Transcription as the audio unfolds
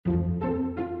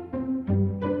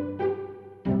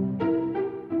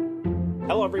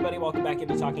Hello, everybody. Welcome back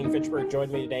into Talking Fitchburg.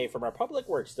 Join me today from our Public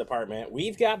Works Department.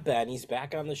 We've got Ben. He's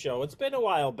back on the show. It's been a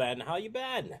while, Ben. How you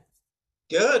been?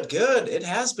 Good, good. It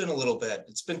has been a little bit.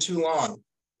 It's been too long.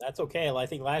 That's okay. I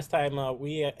think last time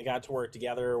we got to work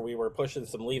together, we were pushing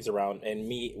some leaves around, and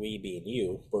we being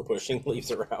you, were pushing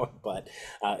leaves around, but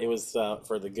it was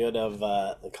for the good of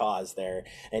the cause there.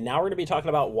 And now we're going to be talking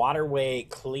about waterway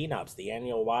cleanups, the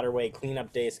annual Waterway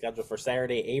Cleanup Day scheduled for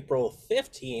Saturday, April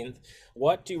 15th.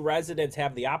 What do residents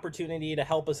have the opportunity to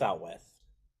help us out with?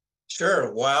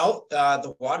 Sure. Well,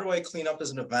 the waterway cleanup is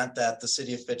an event that the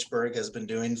city of Fitchburg has been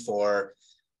doing for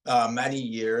many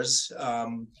years.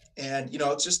 And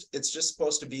it's just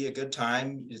supposed to be a good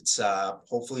time. It's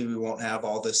hopefully we won't have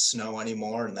all this snow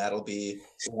anymore, and that'll be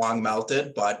long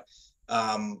melted. But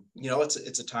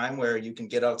it's a time where you can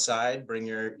get outside, bring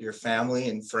your family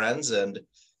and friends, and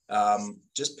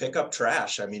just pick up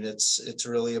trash. I mean, it's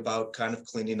really about kind of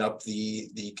cleaning up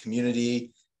the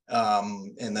community,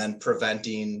 and then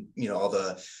preventing all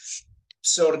the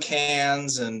soda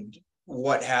cans and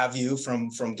what have you from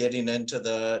getting into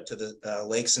the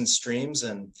lakes and streams.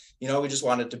 And we just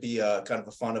want it to be a kind of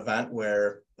a fun event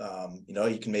where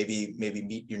you can maybe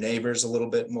meet your neighbors a little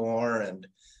bit more, and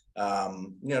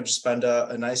just spend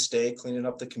a nice day cleaning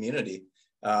up the community.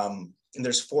 And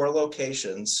there's 4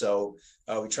 locations, so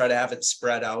we try to have it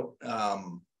spread out.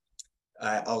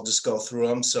 I'll just go through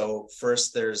them. So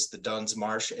first, there's the Dunn's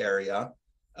Marsh area.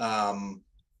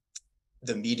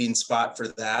 The meeting spot for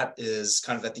that is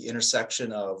kind of at the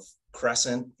intersection of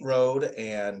Crescent Road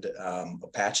and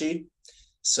Apache.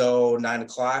 So 9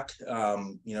 o'clock,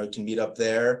 you can meet up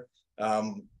there.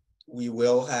 We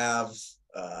will have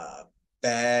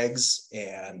bags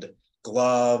and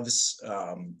gloves,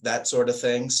 that sort of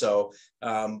thing. So,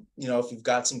 if you've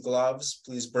got some gloves,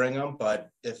 please bring them. But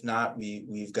if not,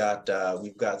 we've got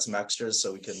some extras,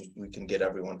 so we can get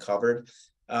everyone covered.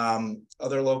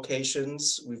 Other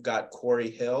locations, we've got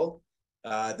Quarry Hill.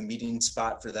 The meeting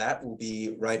spot for that will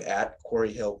be right at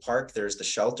Quarry Hill Park. There's the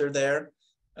shelter there.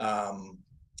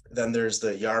 Then there's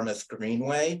the Yarmouth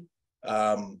Greenway.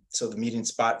 So the meeting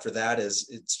spot for that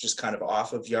it's just kind of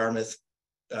off of Yarmouth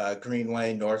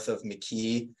Greenway, north of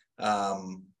McKee.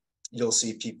 You'll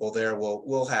see people there.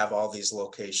 We'll have all these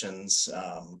locations,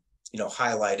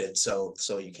 highlighted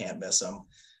so you can't miss them.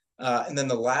 And then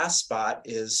the last spot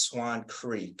is Swan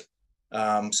Creek.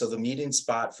 So the meeting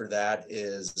spot for that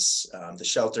is the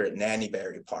shelter at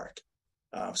Nannyberry Park.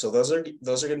 So those are going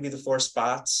to be the 4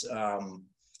 spots.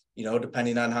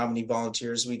 Depending on how many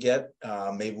volunteers we get,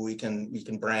 maybe we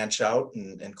can branch out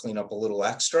and clean up a little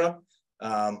extra.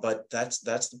 But that's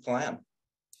the plan.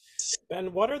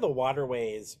 Ben, what are the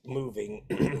waterways moving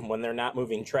when they're not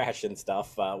moving trash and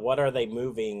stuff? What are they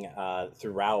moving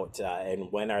throughout,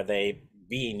 and when are they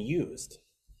being used?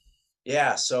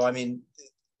 Yeah, so I mean,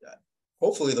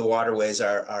 hopefully the waterways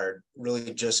are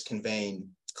really just conveying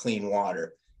clean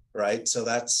water, right? So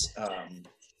that's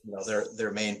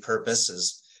their main purpose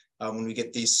is when we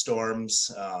get these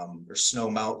storms or snow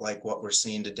melt like what we're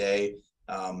seeing today.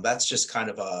 That's just kind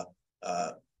of a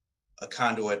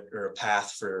conduit or a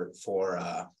path for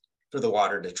the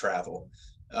water to travel.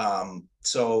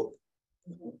 So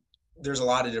there's a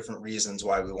lot of different reasons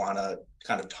why we want to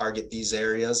kind of target these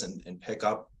areas and pick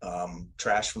up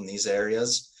trash from these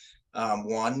areas.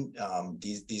 One,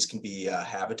 these can be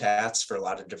habitats for a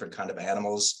lot of different kind of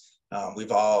animals.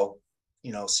 We've all,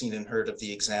 seen and heard of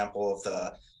the example of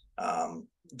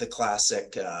the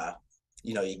classic,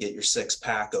 you get your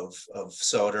 6-pack of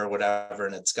soda or whatever,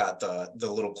 and it's got the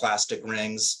little plastic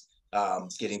rings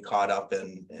getting caught up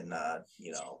in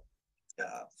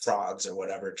frogs or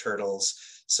whatever,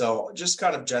 turtles. So just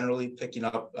kind of generally picking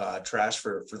up trash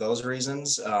for those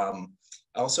reasons.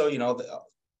 Also,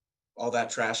 all that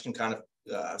trash can kind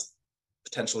of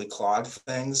potentially clog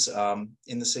things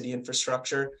in the city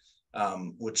infrastructure,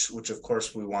 which of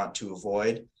course we want to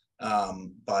avoid.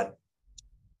 But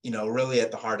really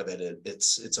at the heart of it,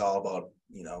 it's all about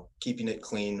keeping it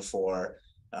clean for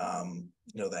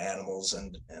the animals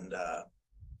and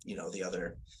the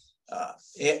other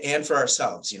and for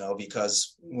ourselves,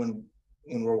 because when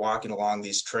we're walking along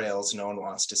these trails, no one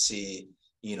wants to see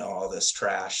all this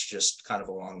trash just kind of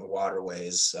along the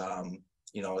waterways.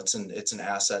 It's an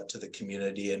asset to the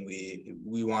community, and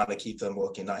we want to keep them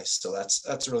looking nice. So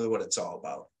that's really what it's all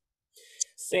about.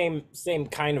 Same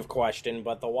kind of question,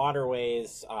 but the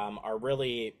waterways are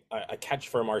really a catch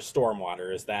from our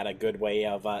stormwater. Is that a good way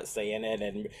of saying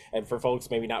it? And for folks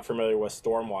maybe not familiar with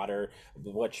stormwater,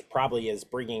 which probably is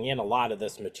bringing in a lot of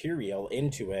this material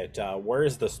into it, where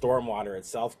does the stormwater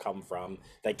itself come from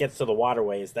that gets to the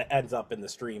waterways that ends up in the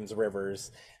streams,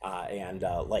 rivers, and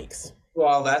lakes?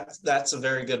 Well, that's a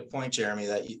very good point, Jeremy,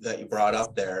 that you brought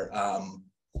up there.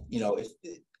 You know,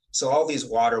 so all these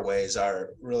waterways are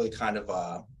really kind of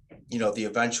the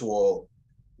eventual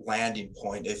landing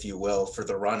point, if you will, for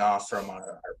the runoff from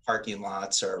our parking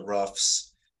lots or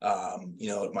roofs.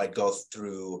 It might go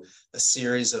through a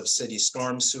series of city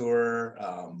storm sewer,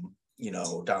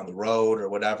 down the road or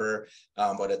whatever.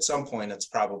 But at some point, it's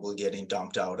probably getting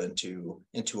dumped out into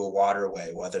a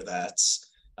waterway, whether that's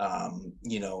a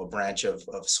branch of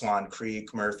Swan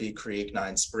Creek, Murphy Creek,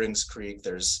 Nine Springs Creek.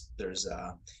 There's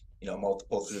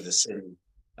multiple through the city.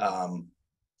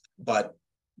 But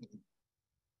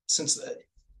since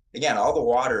again, all the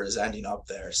water is ending up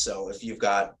there. So if you've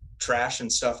got trash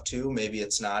and stuff too, maybe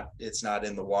it's not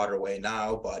in the waterway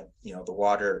now, but the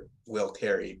water will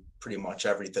carry pretty much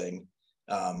everything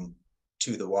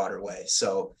to the waterway.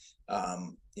 So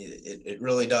it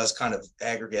really does kind of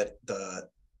aggregate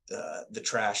the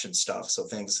trash and stuff. So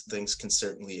things can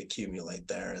certainly accumulate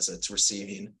there as it's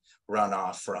receiving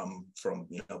runoff from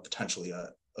potentially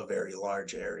a very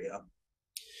large area.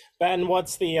 Ben,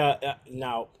 what's the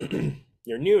now?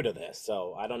 You're new to this,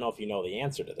 so I don't know if you know the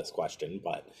answer to this question,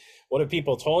 but what have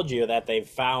people told you that they've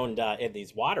found in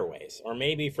these waterways? Or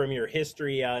maybe from your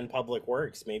history in public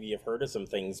works, maybe you've heard of some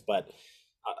things, but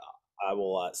I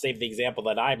will save the example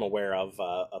that I'm aware of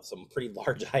some pretty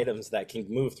large items that can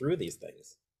move through these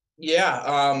things.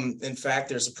 Yeah, in fact,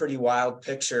 there's a pretty wild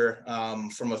picture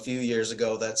from a few years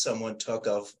ago that someone took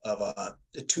of a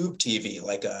tube TV,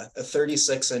 like a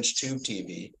 36-inch tube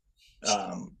TV.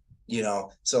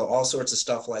 So all sorts of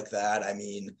stuff like that. I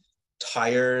mean,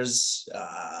 tires,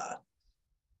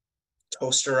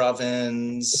 toaster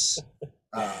ovens.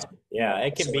 Yeah,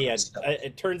 it can be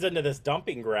it turns into this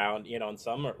dumping ground, in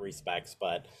some respects,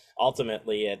 but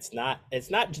ultimately it's not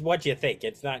what you think.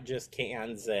 It's not just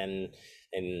cans and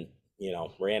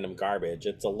random garbage.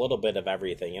 It's a little bit of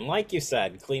everything. And like you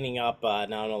said, cleaning up,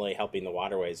 not only helping the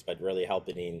waterways, but really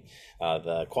helping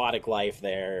the aquatic life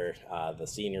there, the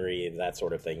scenery, that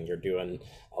sort of thing. You're doing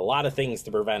a lot of things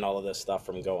to prevent all of this stuff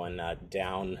from going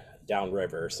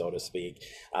downriver, so to speak.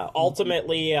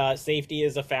 Ultimately, safety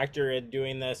is a factor in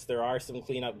doing this. There are some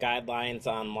cleanup guidelines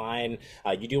online.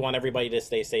 You do want everybody to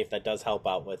stay safe. That does help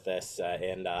out with this.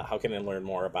 And how can they learn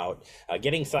more about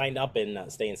getting signed up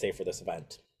and staying safe for this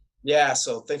event? Yeah,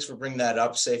 so thanks for bringing that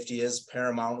up. Safety is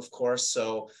paramount, of course.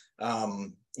 So,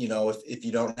 if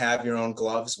you don't have your own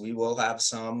gloves, we will have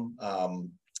some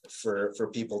for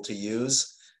people to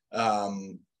use.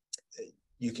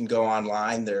 You can go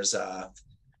online. There's a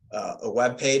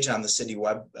web page on the city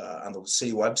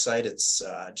website. It's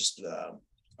just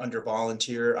under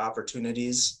volunteer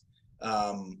opportunities.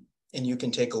 And you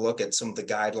can take a look at some of the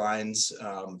guidelines.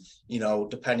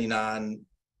 Depending on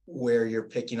where you're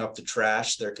picking up the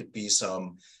trash, there could be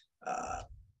some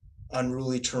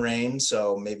unruly terrain.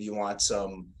 So maybe you want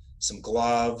some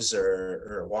gloves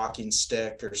or a walking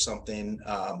stick or something.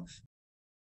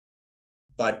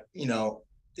 But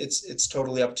it's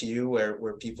totally up to you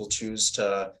where people choose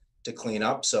to clean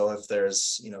up. So if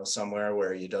there's somewhere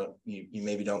where you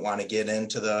maybe don't want to get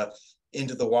into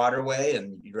the waterway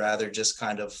and you'd rather just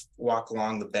kind of walk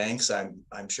along the banks,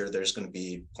 I'm sure there's going to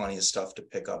be plenty of stuff to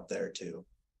pick up there too.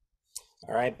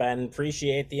 All right, Ben,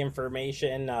 appreciate the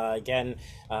information. Again,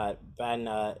 Ben,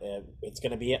 it's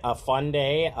going to be a fun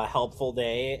day, a helpful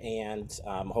day, and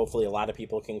hopefully a lot of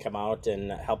people can come out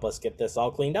and help us get this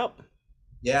all cleaned up.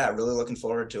 Yeah, really looking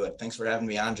forward to it. Thanks for having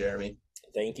me on, Jeremy.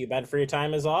 Thank you, Ben, for your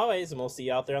time as always, and we'll see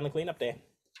you out there on the cleanup day.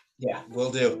 Yeah,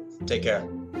 will do. Take care.